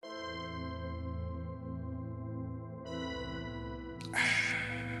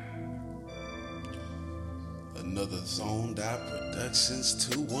Another Zoned Out Productions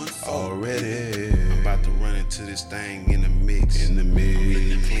 214. Already. I'm about to run into this thing in the mix. I'm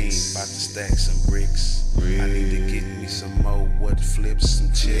looking clean, about to stack some bricks. I need to get me some more flips, some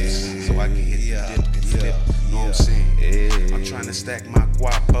chips, so I can hit the dip and flip. Know what I'm saying? I'm trying to stack my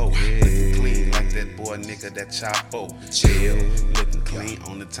guapo. Looking clean like that boy nigga, that Chapo. Chill, looking clean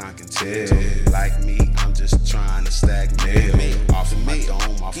on the Tonkin tail. Like me, I'm just trying to stack mail. Off of my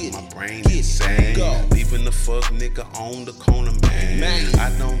dome, off of my brain, insane. Leaving the fuck nigga on the corner, man.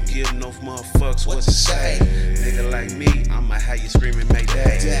 I don't give no motherfucks what to say. Nigga like me, I'ma have you screaming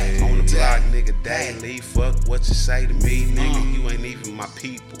Mayday. On the block, nigga, daily. Fuck what you say to me, nigga. You ain't even my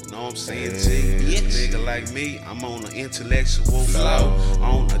people. Know what I'm saying, G? Nigga like me, I'm on an intellectual flow.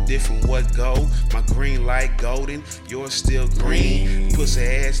 On a different what go. My green light golden, yours still green. Pussy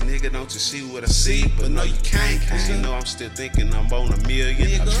ass nigga, don't you see what I see? But no, you can't. Cause you know I'm still thinking I'm on a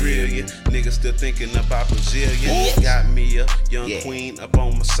million, a trillion. Nigga still thinking about Brazilian. Got me a young queen up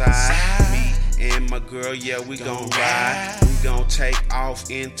on my side. Me and my girl, yeah, we gon' ride. We gon' take off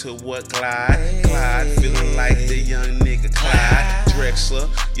into what Clyde. Clyde feeling like the young nigga Clyde. Drexler,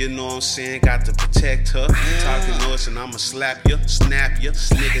 you know what I'm saying, got to protect her. You talking noise and I'ma slap ya, snap ya.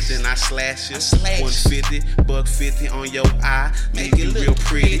 Nigga, then I slash ya. 150, $150 on your eye. Make it real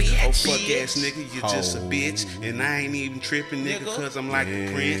pretty. Oh, fuck ass nigga, you just a bitch. And I ain't even tripping, nigga, cause I'm like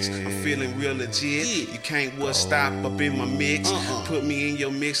a prince. I'm feeling real legit. You can't stop up in my mix. Put me in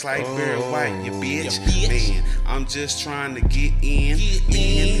your mix like Barry White, you bitch. Man, I'm just trying to get in.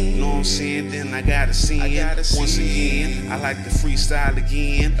 Man, know what I'm saying? Then I gotta sin. Once again, I like to freestyle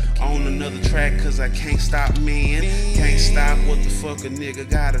again. On another track, cause I can't stop, man. Can't stop what the fuck a nigga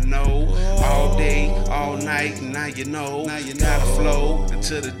gotta know. All day, all night, now you know. Gotta flow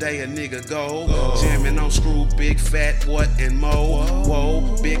until the day a nigga go. Jamming on Screw, Big Fat, what and Mo.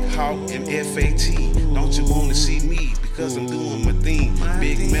 Whoa, Big Hawk and FAT. Don't you wanna see me? Because I'm doing my thing.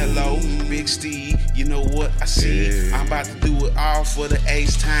 Big Mellow, Big Steve, you know what I see. I'm about to do it all for the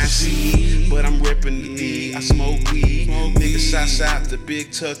Ace time C. But I'm reppin' the D, I smoke weed. Niggas shouts out to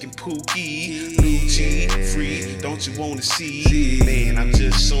Big Tuck and Pookie. Blue G, free, don't you wanna see? Man, I'm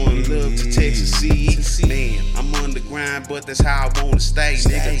just showing love to Texas C. Man, I'm on the grind, but that's how I wanna stay.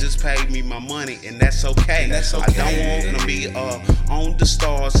 Nigga just paid me my money, and that's okay. I don't wanna be on the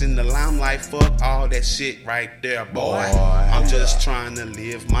stars in the limelight. Fuck all that shit right there, boy. I'm just trying to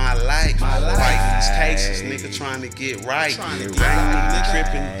live my life. Fighting these cases, nigga trying to get right. I ain't even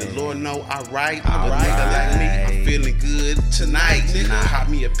tripping, the Lord know I write. But nigga like me, I'm feeling good tonight. Pop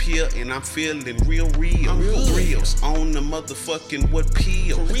me a pill and I'm feeling real. Reals on the motherfucking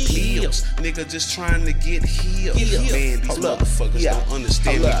pills. Nigga just trying to get healed. Man, these motherfuckers don't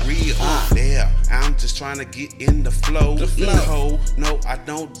understand me real. Yeah, I'm just trying to get in the flow. No, I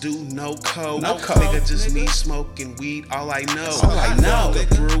don't do no code. Nigga just me smoking weed, all I know.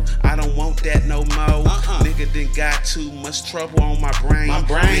 Brew, I don't want that no more. Nigga done got too much trouble on my brain.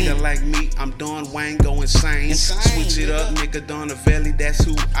 Nigga like me, I'm Don Wayne, go insane. Switch it up, nigga, Donna Valley, that's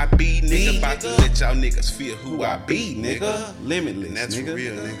who I be. Nigga, about to let y'all niggas feel who I be, nigga. Limitless, that's nigga.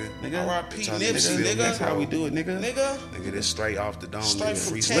 Real, nigga. R.I.P. Nipsey, nigga. That's how we do it, nigga. Nigga, this straight off the dome,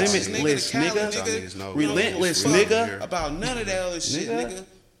 nigga. Limitless, nigga. Relentless, nigga. About none of that other shit, nigga.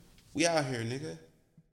 We out here, nigga.